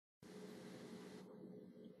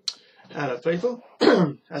Hello people,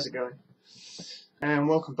 how's it going? And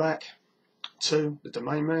welcome back to the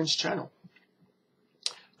Domain Man's channel.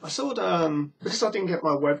 I thought, because I didn't get my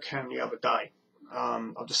webcam the other day,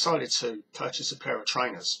 I've decided to purchase a pair of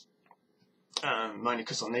trainers, mainly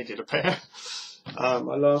because I needed a pair.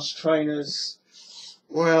 My last trainers,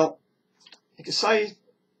 well, you could say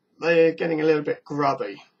they're getting a little bit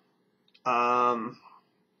grubby, and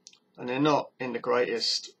they're not in the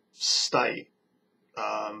greatest state.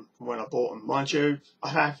 When I bought them, mind you, I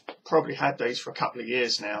have probably had these for a couple of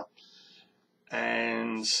years now,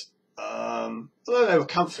 and although they were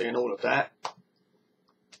comfy and all of that,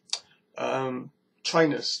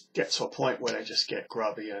 trainers get to a point where they just get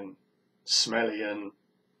grubby and smelly, and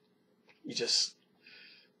you just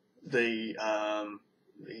the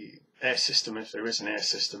air system, if there is an air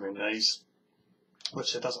system in these,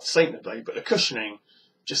 which there doesn't seem to be, but the cushioning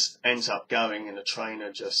just ends up going, and the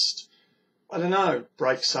trainer just, I don't know,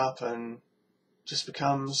 breaks up and just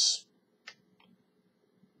becomes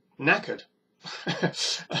knackered.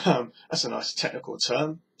 That's a nice technical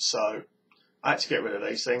term. So I had to get rid of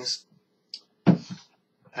these things,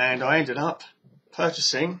 and I ended up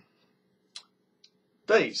purchasing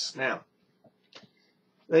these. Now,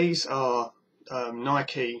 these are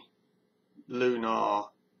Nike Lunar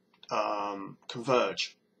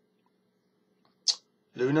Converge.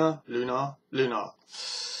 Lunar.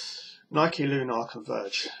 Nike Lunar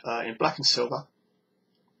Converge in black and silver.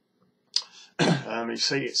 You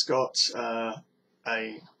see it's got a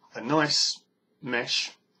nice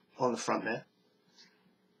mesh on the front there.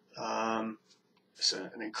 It's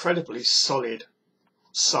an incredibly solid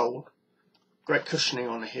sole, great cushioning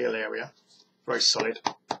on the heel area, very solid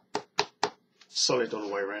all the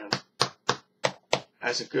way around,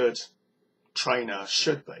 as a good trainer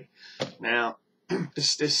should be. Now,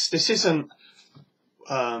 this isn't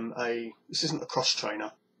this isn't a cross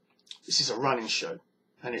trainer. This is a running shoe,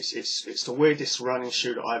 and it's the weirdest running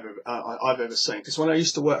shoe that I've ever seen. Because when I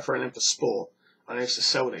used to work for Olympus Sport, and I used to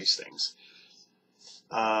sell these things.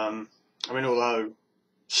 I mean, although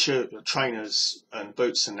trainers and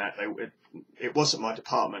boots and that, it wasn't my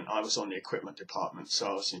department. I was on the equipment department, so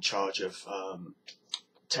I was in charge of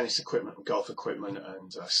tennis equipment and golf equipment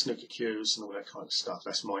and snooker cues and all that kind of stuff.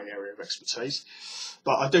 That's my area of expertise.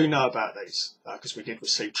 But I do know about these because we did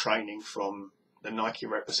receive training from the Nike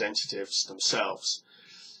representatives themselves.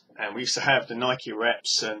 And we used to have the Nike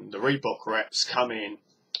reps and the Reebok reps come in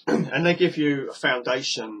and they give you a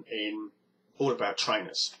foundation in all about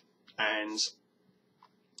trainers. And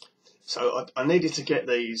so I needed to get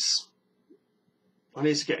these, I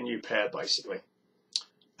needed to get a new pair basically.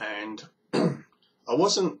 And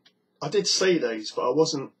I did see these, but I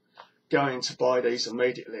wasn't going to buy these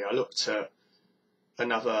immediately. I looked at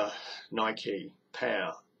another Nike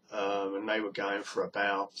pair, and they were going for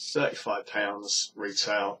about £35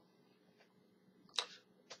 retail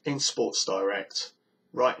in Sports Direct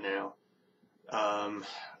right now. And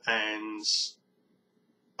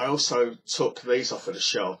I also took these off of the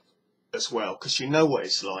shelf as well, because you know what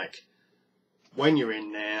it's like when you're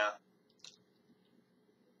in there.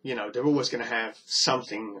 You know, they're always going to have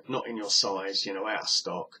something not in your size, you know, out of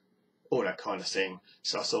stock, all that kind of thing.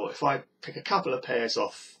 So I thought if I pick a couple of pairs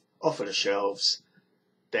off of the shelves,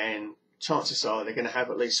 then chances are they're going to have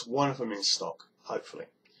at least one of them in stock, hopefully.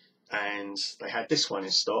 And they had this one in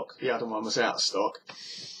stock, the other one was out of stock.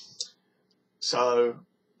 So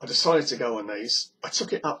I decided to go on these. I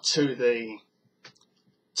took it up to the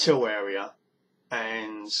till area,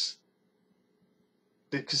 and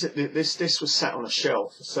because this was sat on a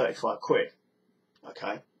shelf for 35 quid,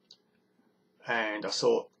 okay, and I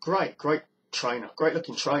thought, great trainer, great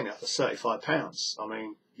looking trainer for £35. I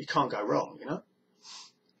mean, you can't go wrong, you know.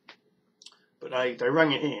 But they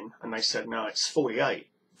rang it in and they said no, it's 48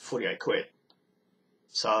 quid.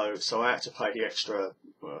 So I had to pay the extra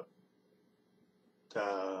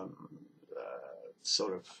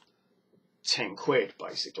sort of 10 quid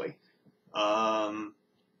basically.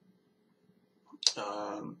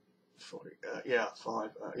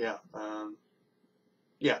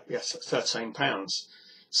 13 pounds.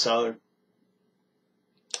 So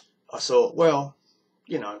I thought, well,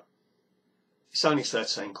 you know, it's only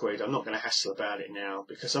 13 quid. I'm not going to hassle about it now,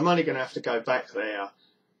 because I'm only going to have to go back there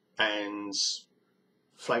and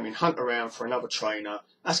flaming hunt around for another trainer.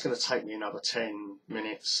 That's going to take me another 10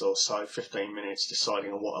 minutes or so, 15 minutes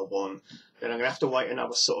deciding on what I want. Then I'm going to have to wait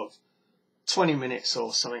another sort of 20 minutes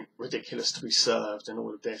or something ridiculous to be served and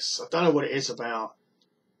all of this. I don't know what it is about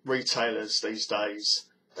retailers these days.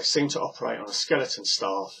 They seem to operate on a skeleton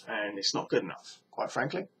staff, and it's not good enough, quite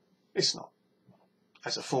frankly. It's not.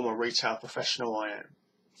 As a former retail professional, I am.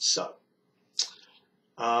 So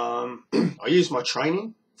I used my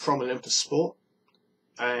training from Olympus Sport,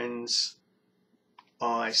 and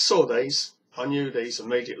I saw these. I knew these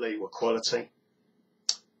immediately were quality,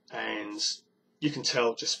 and you can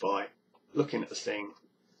tell just by looking at the thing.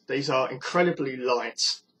 These are incredibly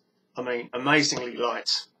light. I mean, amazingly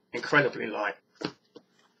light, incredibly light,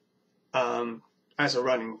 as a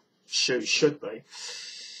running shoe should be.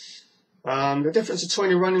 The difference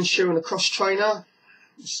between a running shoe and a cross trainer,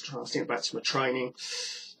 just trying to think back to my training,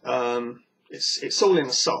 it's all in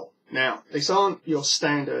the sole. Now, these aren't your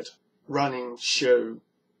standard running shoe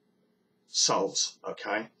soles,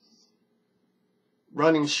 okay?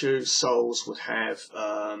 Running shoe soles would have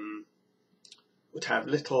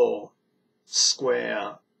little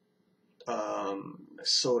square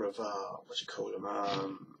sort of what do you call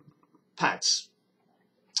them, pads,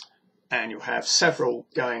 and you'll have several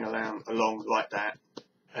going along like that,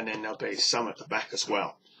 and then there'll be some at the back as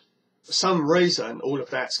well. For some reason, all of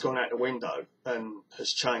that's gone out the window and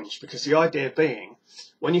has changed, because the idea being,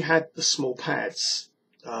 when you had the small pads,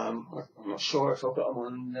 I'm not sure if I've got them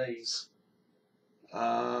on these.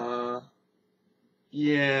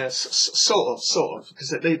 Yeah, sort of,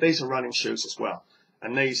 because these are running shoes as well,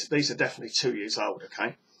 and these are definitely 2 years old.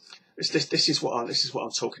 Okay, this is what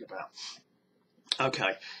I'm talking about.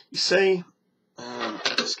 Okay, you see,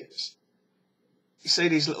 let's get this. You see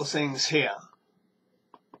these little things here?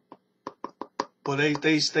 Well,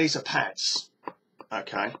 these are pads.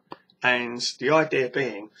 Okay, and the idea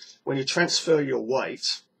being, when you transfer your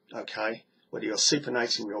weight, okay, whether you're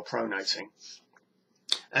supinating or pronating,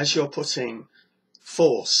 as you're putting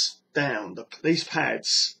force down, these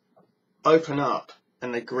pads open up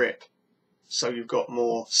and they grip, so you've got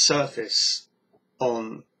more surface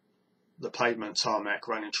on the pavement, tarmac,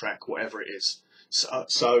 running track, whatever it is.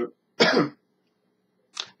 So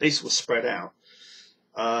these will spread out.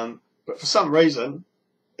 But for some reason,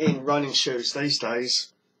 in running shoes these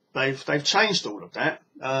days, they've changed all of that.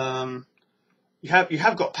 You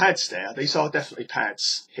have got pads there. These are definitely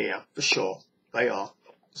pads here for sure. They are.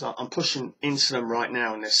 So I'm pushing into them right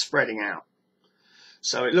now, and they're spreading out.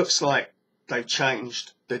 So it looks like they've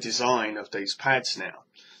changed the design of these pads now.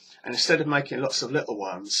 And instead of making lots of little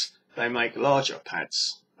ones, they make larger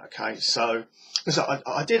pads. Okay, so because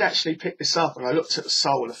I did actually pick this up, and I looked at the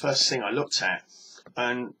sole, the first thing I looked at,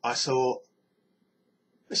 and I thought,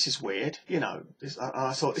 this is weird. You know,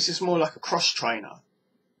 I thought this is more like a cross trainer.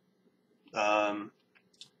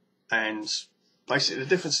 And basically the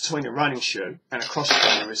difference between a running shoe and a cross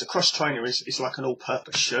trainer is like an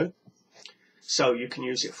all-purpose shoe. So you can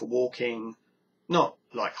use it for walking, not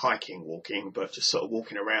like hiking, walking, but just sort of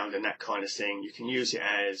walking around and that kind of thing. You can use it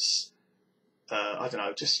as, I don't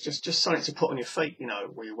know, just something to put on your feet, you know,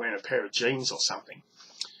 where you're wearing a pair of jeans or something.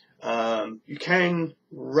 You can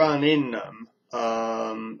run in them.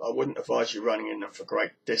 I wouldn't advise you running in them for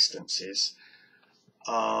great distances.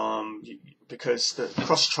 Because the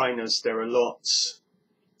cross trainers, they're a lot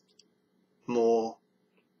more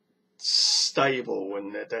stable,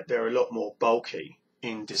 and they're a lot more bulky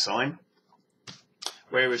in design,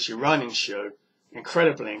 whereas your running shoe,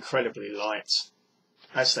 incredibly light,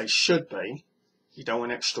 as they should be. You don't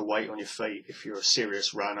want extra weight on your feet if you're a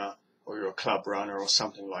serious runner or you're a club runner or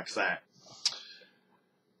something like that.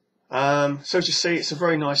 So as you see, it's a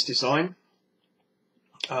very nice design.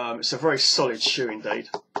 It's a very solid shoe indeed.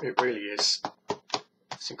 It really is.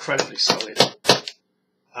 It's incredibly solid,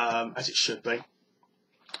 as it should be.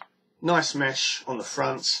 Nice mesh on the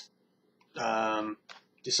front.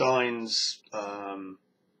 Designs,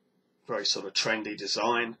 very sort of trendy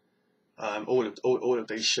design. All of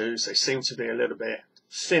these shoes, they seem to be a little bit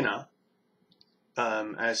thinner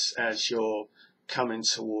as you're coming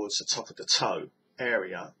towards the top of the toe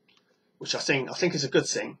area, which I think is a good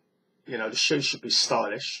thing. You know, the shoe should be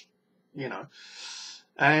stylish, you know,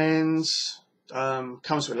 and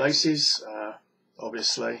comes with laces,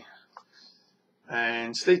 obviously.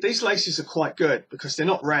 And these laces are quite good because they're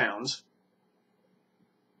not round.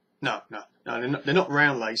 No, they're not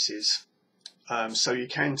round laces. So you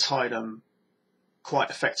can tie them quite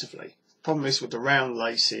effectively. Problem is with the round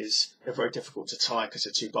laces, they're very difficult to tie because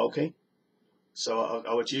they're too bulky. So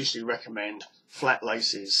I would usually recommend flat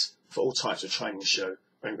laces for all types of training shoe.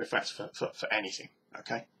 In fact, for anything,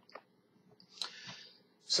 okay?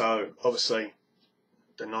 So, obviously,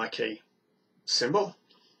 the Nike symbol.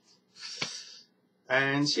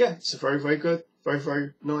 And, yeah, it's a very good,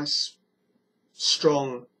 very nice,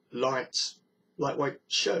 strong, lightweight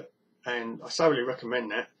shoe. And I thoroughly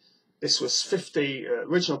recommend that. This was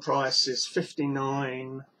original price is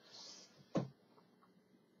 $59.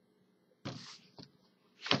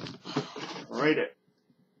 Read it.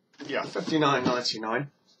 Yeah, $59.99.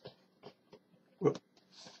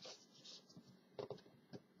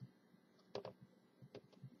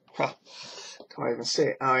 Can't even see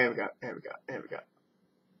it. Oh, here we go. Here we go. Here we go.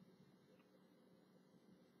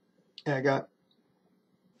 There we go.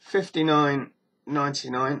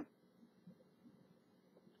 $59.99,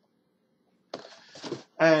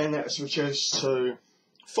 and that was reduced to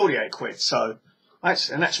 48 quid. So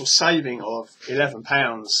actually an actual saving of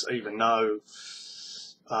 £11, even though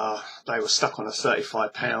they were stuck on a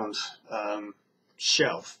 £35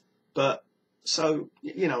 shelf. But so,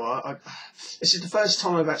 you know, this is the first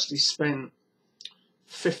time I've actually spent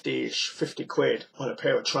 50 quid on a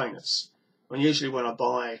pair of trainers. And usually when I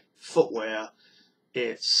buy footwear,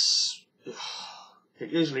 it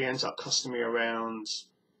usually ends up costing me around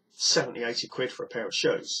 70-80 quid for a pair of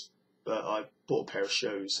shoes. But I bought a pair of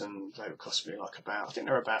shoes and they would cost me like I think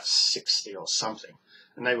they were about 60 or something.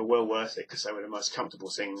 And they were well worth it because they were the most comfortable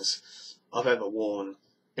things I've ever worn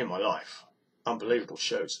in my life. Unbelievable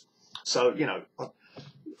shoes. So, you know,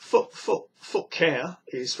 foot care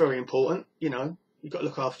is very important. You know, you've got to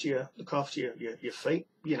look after your feet,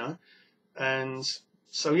 you know. And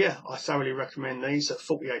so, yeah, I thoroughly recommend these at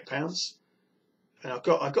 £48. And I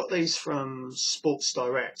got these from Sports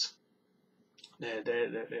Direct.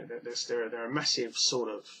 They're a massive sort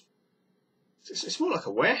of. It's more like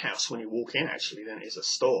a warehouse when you walk in, actually, than it is a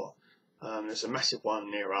store. There's a massive one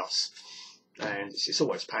near us, and it's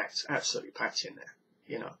always packed, absolutely packed in there.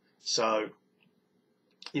 You know, so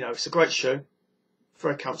you know, it's a great shoe,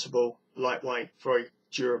 very comfortable, lightweight, very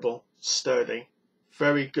durable, sturdy,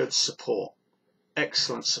 very good support,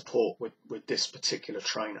 excellent support with this particular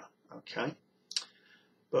trainer. Okay,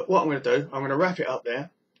 but what I'm going to do, I'm going to wrap it up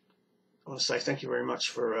there. I want to say thank you very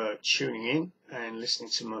much for tuning in and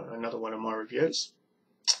listening to another one of my reviews.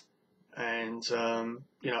 And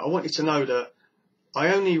you know, I want you to know that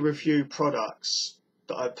I only review products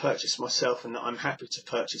that I purchase myself and that I'm happy to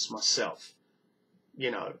purchase myself.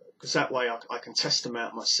 You know, because that way I can test them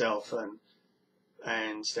out myself, and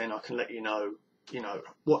then I can let you know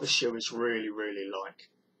what the shoe is really like.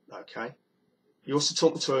 Okay. You're also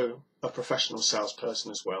talking to a professional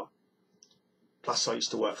salesperson as well. Plus, I used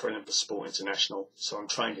to work for Olympus Sport International, so I'm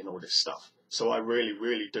trained in all this stuff. So I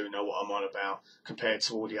really do know what I'm on about compared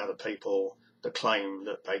to all the other people that claim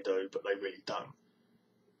that they do, but they really don't.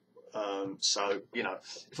 So, you know,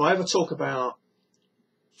 if I ever talk about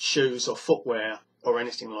shoes or footwear or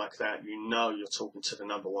anything like that, you know you're talking to the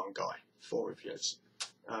 #1 guy for reviews.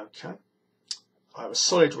 Okay. I have a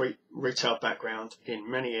solid retail background in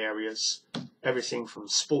many areas, everything from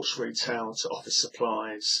sports retail to office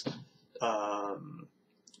supplies.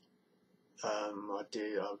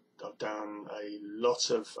 I've done a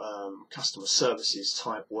lot of customer services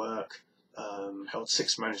type work, held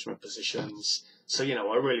 6 management positions. So, you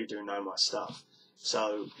know, I really do know my stuff.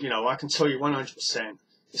 So, you know, I can tell you 100%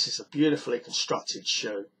 this is a beautifully constructed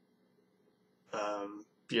shoe.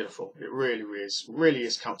 Beautiful. It really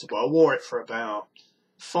is comfortable. I wore it for about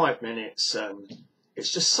 5 minutes and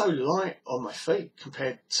it's just so light on my feet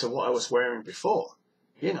compared to what I was wearing before.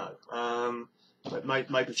 You know, but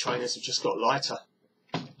maybe trainers have just got lighter.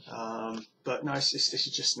 But no, this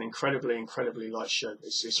is just an incredibly light shoe.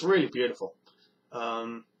 It's really beautiful.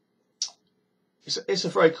 It's a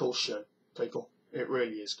very cool shoe, people. It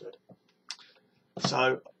really is good.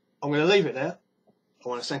 So I'm going to leave it there. I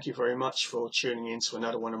want to thank you very much for tuning in to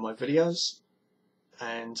another one of my videos.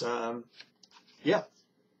 And yeah,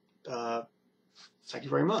 thank you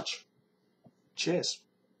very much. Cheers.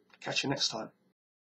 Catch you next time.